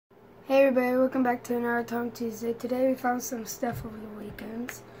Hey everybody, welcome back to another Tom Tuesday. Today we found some stuff over the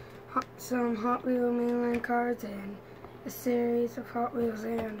weekends. Some Hot Wheels mainline cards and a series of Hot Wheels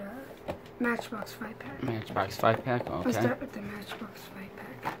and Matchbox 5-pack. Matchbox 5-pack? Okay. Let's start with the Matchbox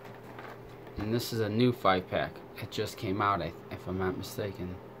 5-pack. And this is a new 5-pack. It just came out, if I'm not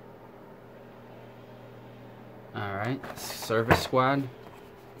mistaken. Alright, Service Squad,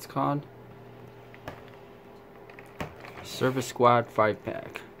 it's called. Service Squad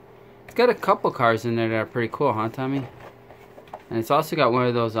 5-pack. It's got a couple cars in there that are pretty cool, huh, Tommy? And it's also got one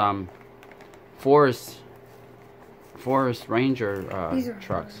of those Forest Ranger trucks.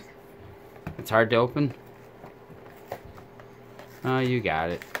 Hard. It's hard to open. Oh, you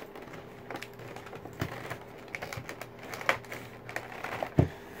got it.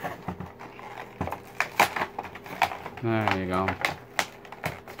 There you go.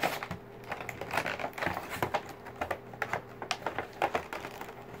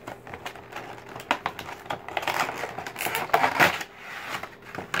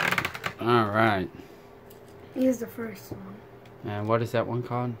 Alright. Here's the first one. And what is that one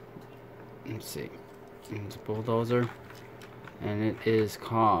called? Let's see. It's a bulldozer. And it is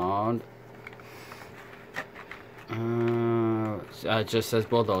called... it just says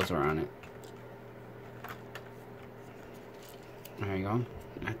bulldozer on it. There you go.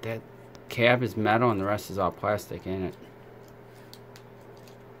 That cab is metal and the rest is all plastic, ain't it?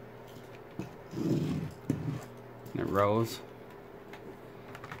 And it rolls.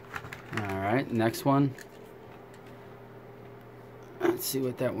 Alright, next one. Let's see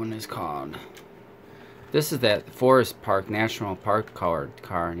what that one is called. This is that Forest Park, National Park car.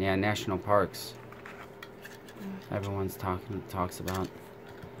 Yeah, National Parks. Everyone's talks about.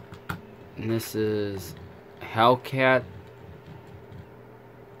 And this is Hellcat.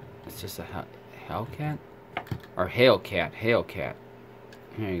 It's just a Hellcat? Or Hailcat. Hailcat.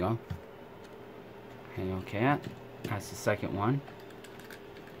 Here you go. Hailcat. That's the second one.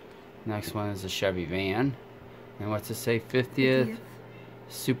 Next one is a Chevy van. And what's it say? 50th.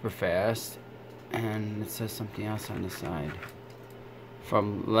 Super fast. And it says something else on the side.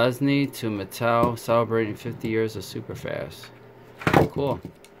 From Lesney to Mattel, celebrating 50 years of super fast. Cool.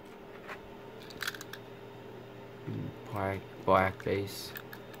 Black base.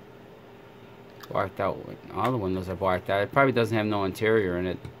 Blacked out. All the windows are blacked out. It probably doesn't have no interior in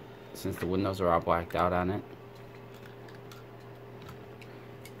it, since the windows are all blacked out on it.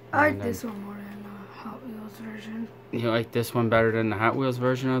 I like this one more than the Hot Wheels version. You like this one better than the Hot Wheels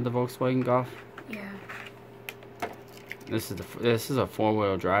version of the Volkswagen Golf? Yeah. This is a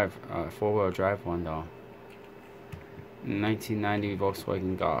four-wheel drive one though. 1990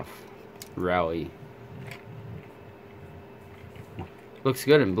 Volkswagen Golf Rally. Looks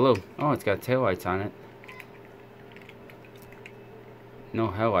good in blue. Oh, it's got taillights on it. No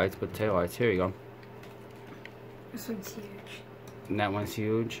headlights, but taillights. Here you go. This one's huge. And that one's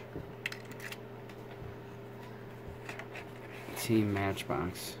huge. Team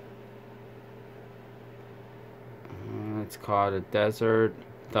Matchbox. It's called a Desert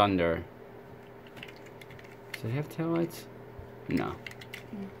Thunder. Does it have taillights? No.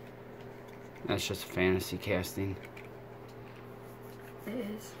 That's just fantasy casting. It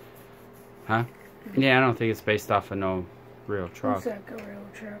is. Huh? Yeah, I don't think it's based off of no real truck. Looks like a real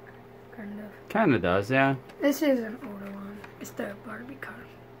truck, kind of. Kind of does, yeah. This is an older one. It's the Barbie car.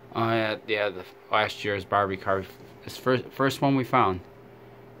 Oh yeah, the last year's Barbie car. It's first one we found.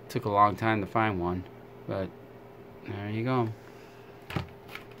 Took a long time to find one, but there you go.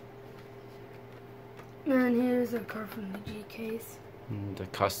 And here's a car from the Diecast. The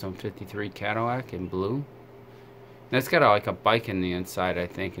custom 53 Cadillac in blue. That's got like a bike in the inside, I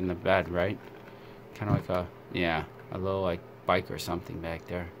think, in the bed, right? Kind of like a little like bike or something back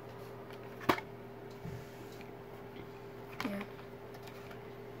there. Yeah.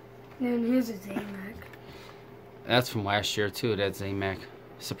 And here's a Z-Mac. That's from last year too. That Z-Mac.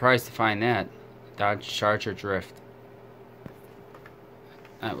 Surprised to find that. Dodge Charger Drift.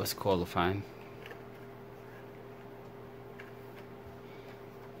 That was cool to find.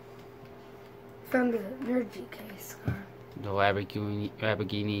 Found the Energy Case car. The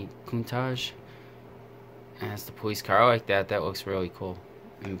Lamborghini Countach. And that's the police car. I like that. That looks really cool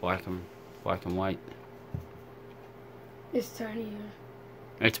in black and white. It's tinier.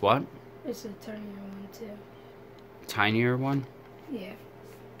 It's what? It's a tinier one too. Tinier one? Yeah.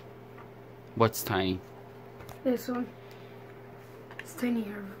 What's tiny? This one. It's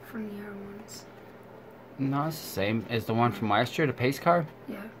tinier from the other ones. No, it's the same as the one from last year, the pace car?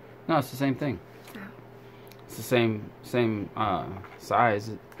 Yeah. No, it's the same thing. Yeah. It's the same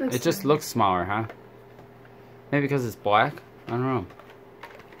size. It just looks smaller, huh? Maybe because it's black? I don't know.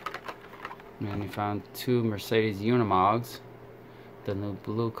 And we found 2 Mercedes Unimogs, the new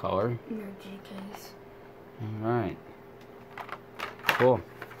blue color. No GKs. Alright. Cool.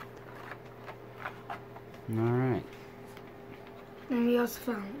 Alright. And we also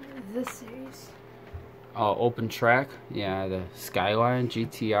found this series. Oh, open track. Yeah, the Skyline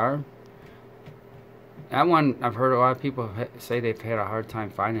GTR. That one, I've heard a lot of people say they've had a hard time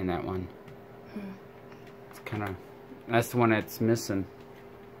finding that one. It's kind of, that's the one that's missing.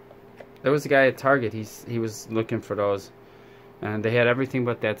 There was a guy at Target, he was looking for those. And they had everything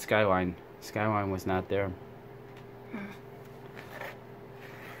but that Skyline. Skyline was not there.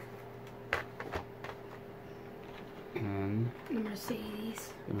 And The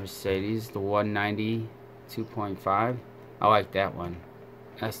Mercedes. the Mercedes, the 190 2.5. I like that one.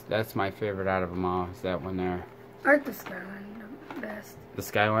 That's my favorite out of them all. Is that one there? I like the Skyline the best. The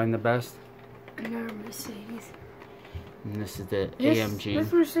Skyline the best. Another Mercedes. And this is the AMG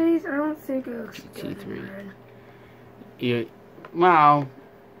This Mercedes, I don't think it looks good GT3. in red. Yeah, well,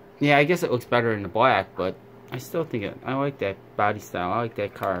 yeah, I guess it looks better in the black, but I still think I like that body style. I like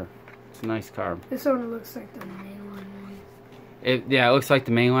that car. It's a nice car. This one looks like the mainline one. Yeah, it looks like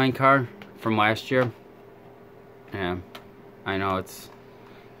the mainline car from last year. Yeah, I know it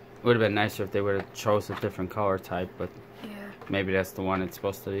would have been nicer if they would have chose a different color type, but Yeah. maybe that's the one it's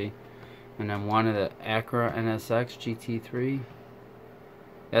supposed to be. And then one of the Acura NSX GT3.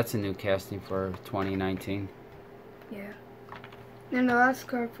 That's a new casting for 2019. Yeah. And the last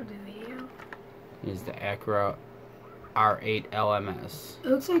car for the video Is the Acura R8 LMS. it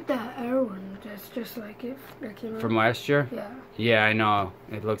looks like that Air one. That's just like it. That came out. From last year? Yeah. Yeah, I know.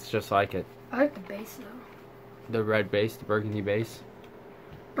 It looks just like it. I like the base though. The red base, the burgundy base.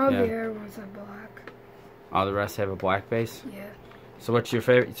 All Yeah. the Air ones are black. All the rest have a black base. Yeah. So what's your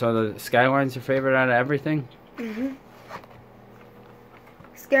favorite? So the Skyline's your favorite out of everything?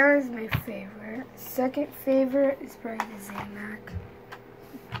 Skyline's my favorite. Second favorite is probably the Zamac.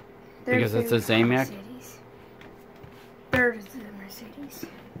 Third Because it's a favorite Zamac? Mercedes. Third is the Mercedes.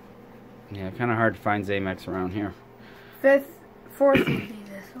 Yeah, kind of hard to find Zamacs around here. Fourth would be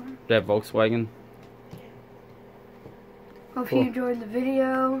this one. That Volkswagen. Hope Cool. you enjoyed the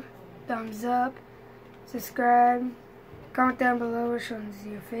video. Thumbs up. Subscribe. Comment down below which one's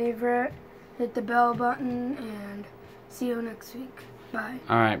your favorite. Hit the bell button and see you next week. Bye.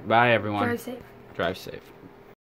 All right, bye everyone. Drive safe. Drive safe.